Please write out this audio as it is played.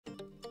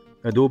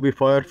Adobe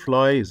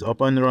Firely is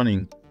up and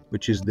running,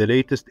 which is the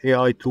latest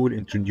AI tool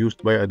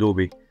introduced by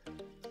Adobe.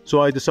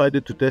 So I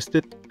decided to test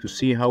it to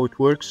see how it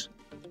works.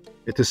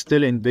 It is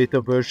still in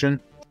beta version,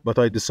 but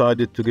I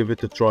decided to give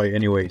it a try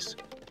anyways.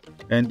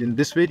 And in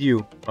this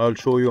video, I'll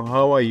show you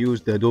how I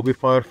use the Adobe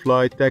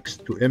Firely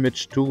text to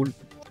image tool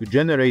to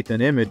generate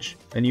an image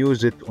and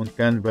use it on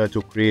Canva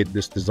to create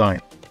this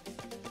design.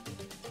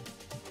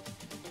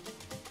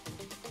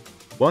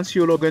 Once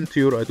you log into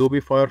your Adobe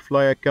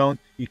Firely account,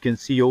 you can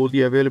see all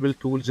the available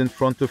tools in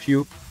front of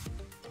you.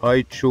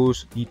 I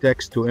chose the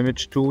text to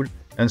image tool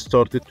and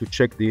started to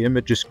check the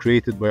images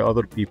created by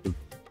other people.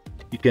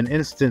 You can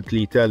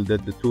instantly tell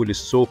that the tool is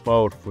so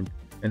powerful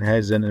and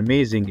has an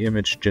amazing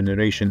image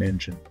generation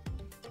engine.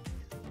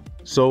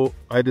 So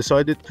I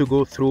decided to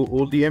go through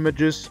all the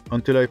images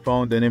until I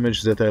found an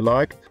image that I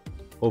liked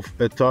of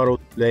a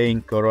tarot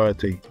playing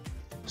karate.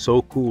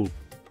 So cool.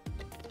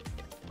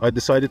 I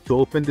decided to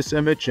open this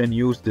image and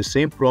use the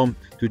same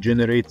prompt to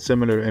generate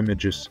similar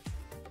images.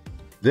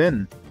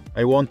 Then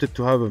I wanted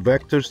to have a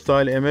vector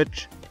style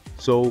image,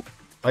 so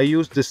I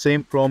used the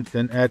same prompt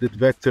and added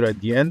vector at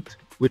the end,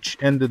 which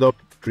ended up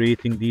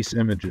creating these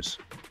images.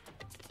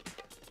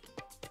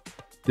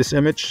 This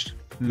image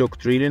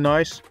looked really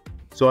nice,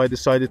 so I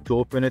decided to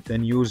open it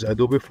and use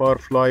Adobe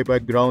Firely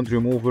background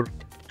remover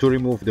to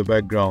remove the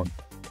background.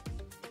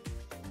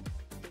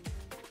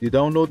 The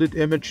downloaded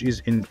image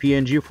is in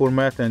PNG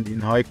format and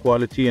in high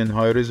quality and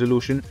high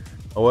resolution.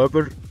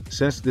 However,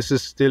 since this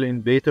is still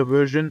in beta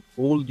version,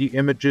 all the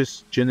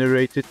images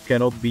generated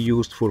cannot be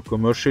used for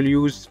commercial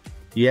use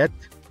yet.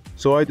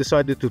 So I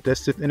decided to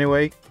test it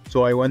anyway.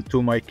 So I went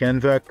to my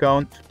Canva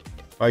account.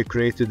 I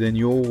created a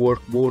new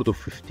workboard of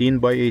 15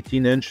 by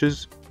 18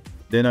 inches.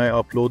 Then I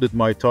uploaded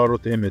my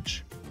tarot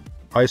image.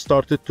 I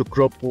started to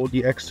crop all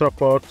the extra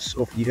parts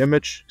of the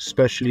image,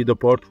 especially the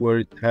part where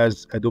it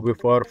has Adobe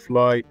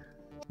Firely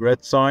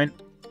red sign.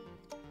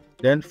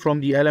 Then from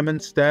the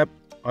Elements tab,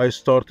 I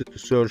started to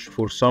search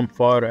for some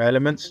fire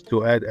elements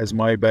to add as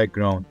my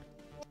background.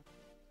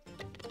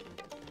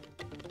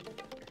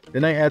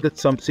 Then I added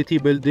some city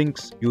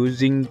buildings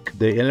using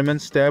the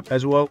Elements tab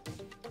as well.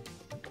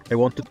 I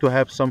wanted to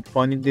have some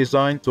funny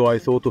design, so I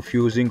thought of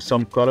using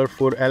some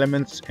colorful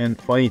elements and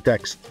funny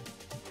text.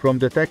 From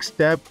the Text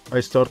tab,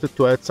 I started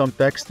to add some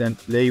text and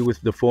play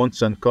with the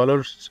fonts and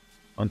colors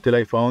until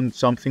I found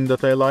something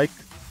that I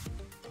liked.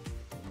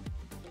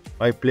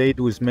 I played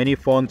with many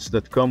fonts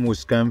that come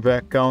with Canva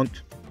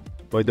account.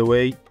 By the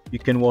way, you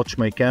can watch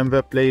my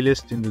Canva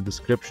playlist in the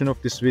description of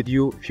this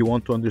video if you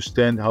want to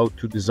understand how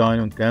to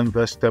design on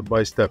Canva step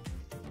by step.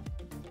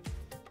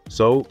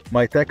 So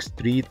my text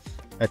reads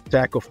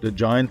Attack of the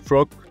Giant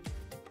Frog.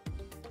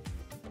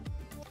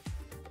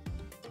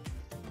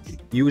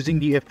 Using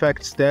the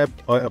Effects tab,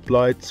 I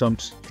applied some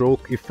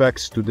stroke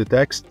effects to the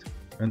text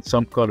and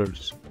some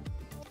colors.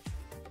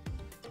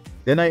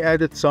 Then I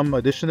added some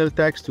additional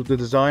text to the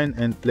design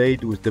and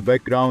played with the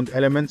background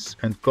elements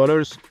and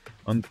colors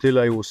until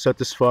I was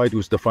satisfied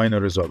with the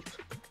final result.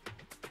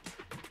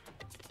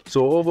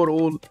 So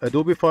overall,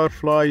 Adobe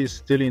Firely is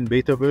still in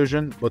beta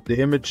version, but the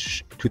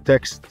image to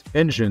text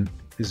engine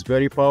is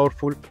very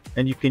powerful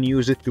and you can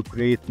use it to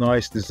create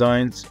nice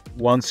designs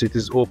once it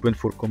is open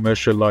for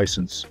commercial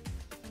license.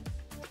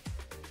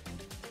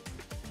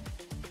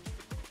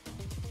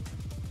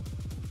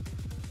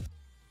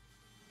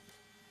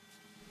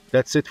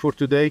 That's it for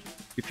today.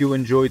 If you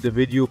enjoyed the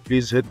video,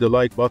 please hit the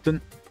like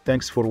button.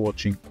 Thanks for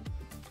watching.